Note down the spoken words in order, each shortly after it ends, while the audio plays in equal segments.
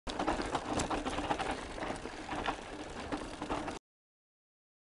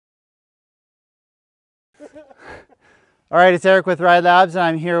All right, it's Eric with RideLabs, and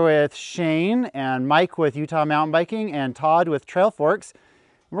I'm here with Shane and Mike with Utah Mountain Biking and Todd with Trail Forks.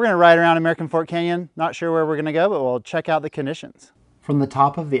 We're going to ride around American Fork Canyon. Not sure where we're going to go, but we'll check out the conditions. From the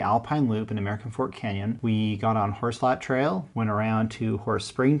top of the Alpine Loop in American Fork Canyon, we got on Horse Lap Trail, went around to Horse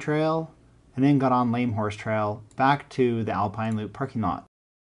Spring Trail, and then got on Lame Horse Trail back to the Alpine Loop parking lot.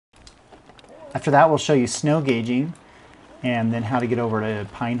 After that, we'll show you snow gauging and then how to get over to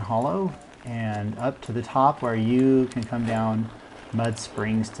Pine Hollow and up to the top where you can come down Mud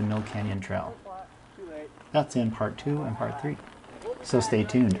Springs to Mill Canyon Trail. That's in part 2 and part 3. So stay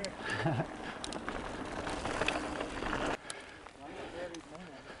tuned.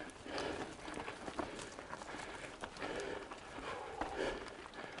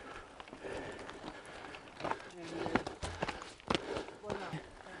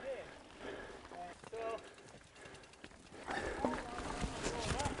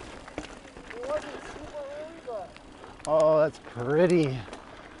 Oh, that's pretty.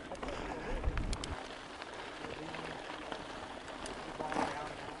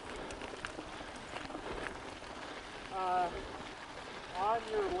 On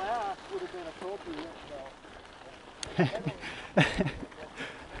your left would have been appropriate, though.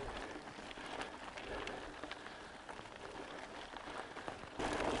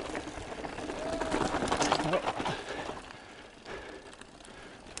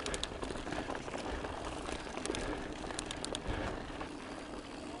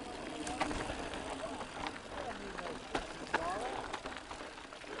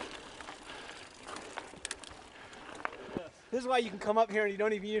 This is why you can come up here and you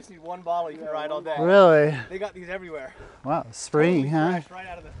don't even need one bottle. You can ride all day. Really? They got these everywhere. Wow, spring, huh? Fresh, right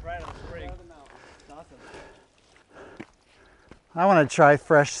out of the spring. It's awesome. I want to try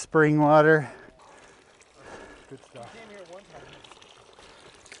fresh spring water. Good stuff. I came here one time.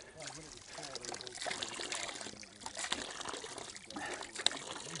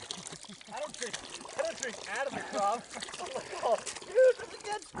 I don't drink out of the crop. I'm like, oh, dude, there's a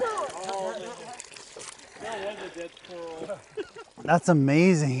dead squirrel. Oh, that was a dead squirrel. That's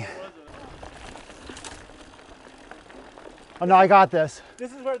amazing. Oh no, I got this.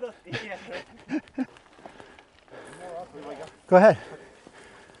 This is where the Go ahead.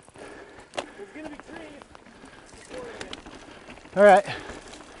 There's gonna be trees. All right.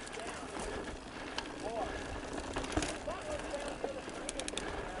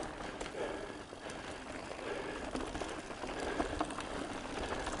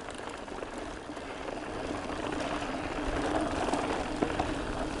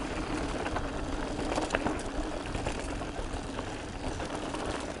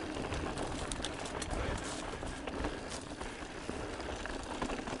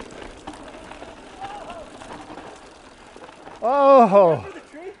 Oh!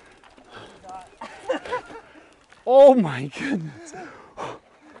 Oh my goodness!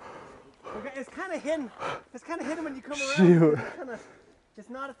 Okay, it's kind of hidden. It's kind of hidden when you come around. Shoot. It's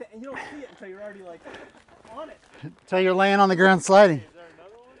not at the, and you don't see it until you're already like on it. Until you're laying on the ground sliding. Is there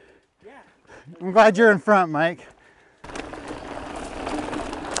another one? Yeah. I'm glad you're in front, Mike.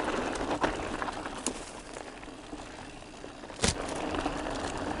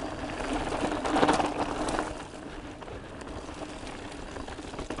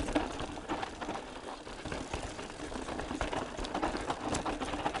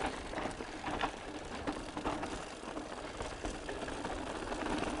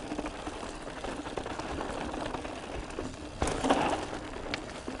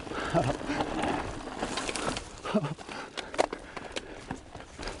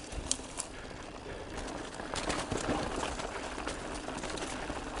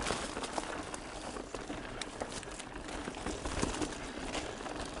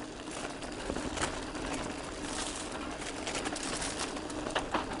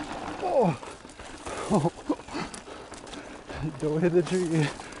 Oh. Oh. Don't hit the tree.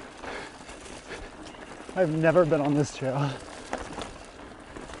 I've never been on this trail.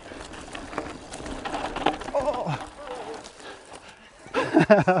 Oh.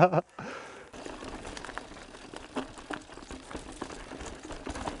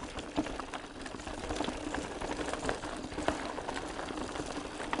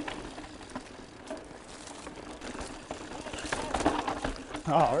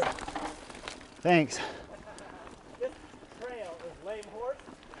 All right. Thanks. This trail is Lame Horse.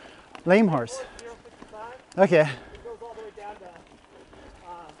 Lame Horse. 055. Okay. It goes all the way down to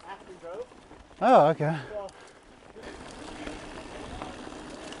Aspen Grove. Oh, okay. So,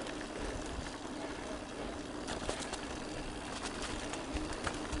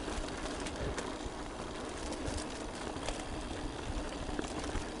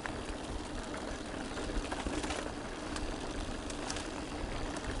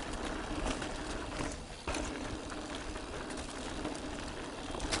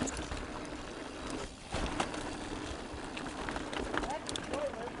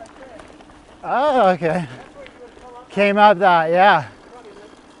 Oh, okay. Came up that, yeah.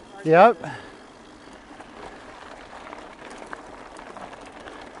 Yep.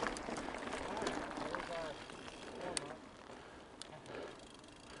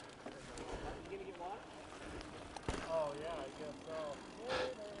 Oh yeah, I guess so.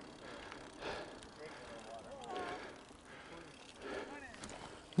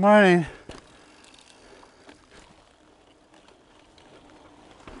 Morning.